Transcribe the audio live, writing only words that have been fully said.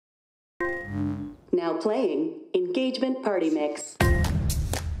Now playing Engagement Party Mix.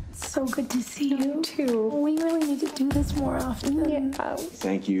 So good to see you too. We really need to do this more often. Yeah.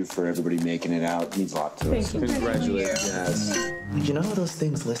 Thank you for everybody making it out. It means a lot to us. Congratulations. Yes. You know how those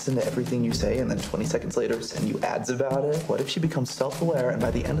things listen to everything you say and then 20 seconds later send you ads about it? What if she becomes self-aware and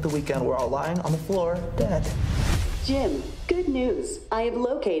by the end of the weekend we're all lying on the floor dead? Jim, good news. I have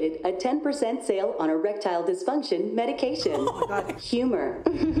located a 10% sale on erectile dysfunction medication. Oh my God. Humor.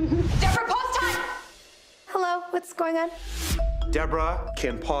 Deborah, pause time! Hello, what's going on? Deborah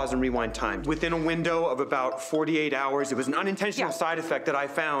can pause and rewind time within a window of about 48 hours. It was an unintentional side effect that I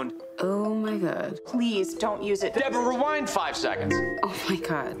found. Oh my God. Please don't use it. Deborah, rewind 5 seconds. Oh my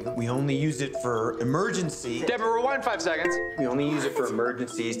God. We only used it for emergency. Deborah, rewind 5 seconds. We only use it for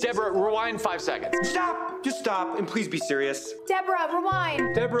emergencies. Deborah, rewind 5 seconds. Stop! Just stop, and please be serious. Deborah,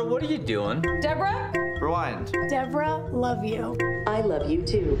 rewind. Deborah, what are you doing? Deborah? Rewind. Deborah, love you. I love you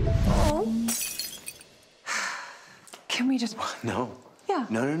too. Oh. Can we just... No. Yeah.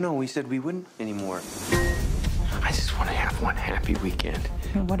 No. We said we wouldn't anymore. I just want to have one happy weekend.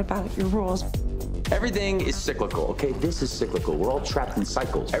 And what about your rules? Everything is cyclical, okay? This is cyclical. We're all trapped in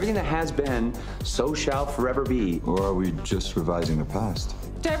cycles. Everything that has been, so shall forever be. Or are we just revising the past?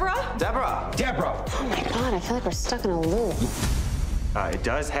 Deborah? Deborah! Deborah! Oh my God, I feel like we're stuck in a loop. It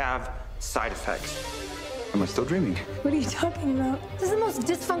does have side effects. Am I still dreaming? What are you talking about? This is the most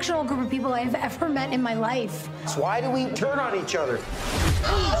dysfunctional group of people I've ever met in my life. So why do we turn on each other? You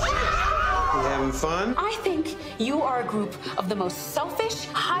having fun? I think you are a group of the most selfish,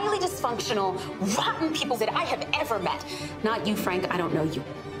 highly dysfunctional, rotten people that I have ever met. Not you, Frank. I don't know you.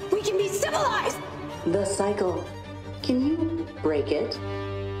 We can be civilized! The cycle. Can you break it?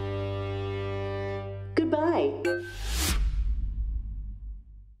 Goodbye.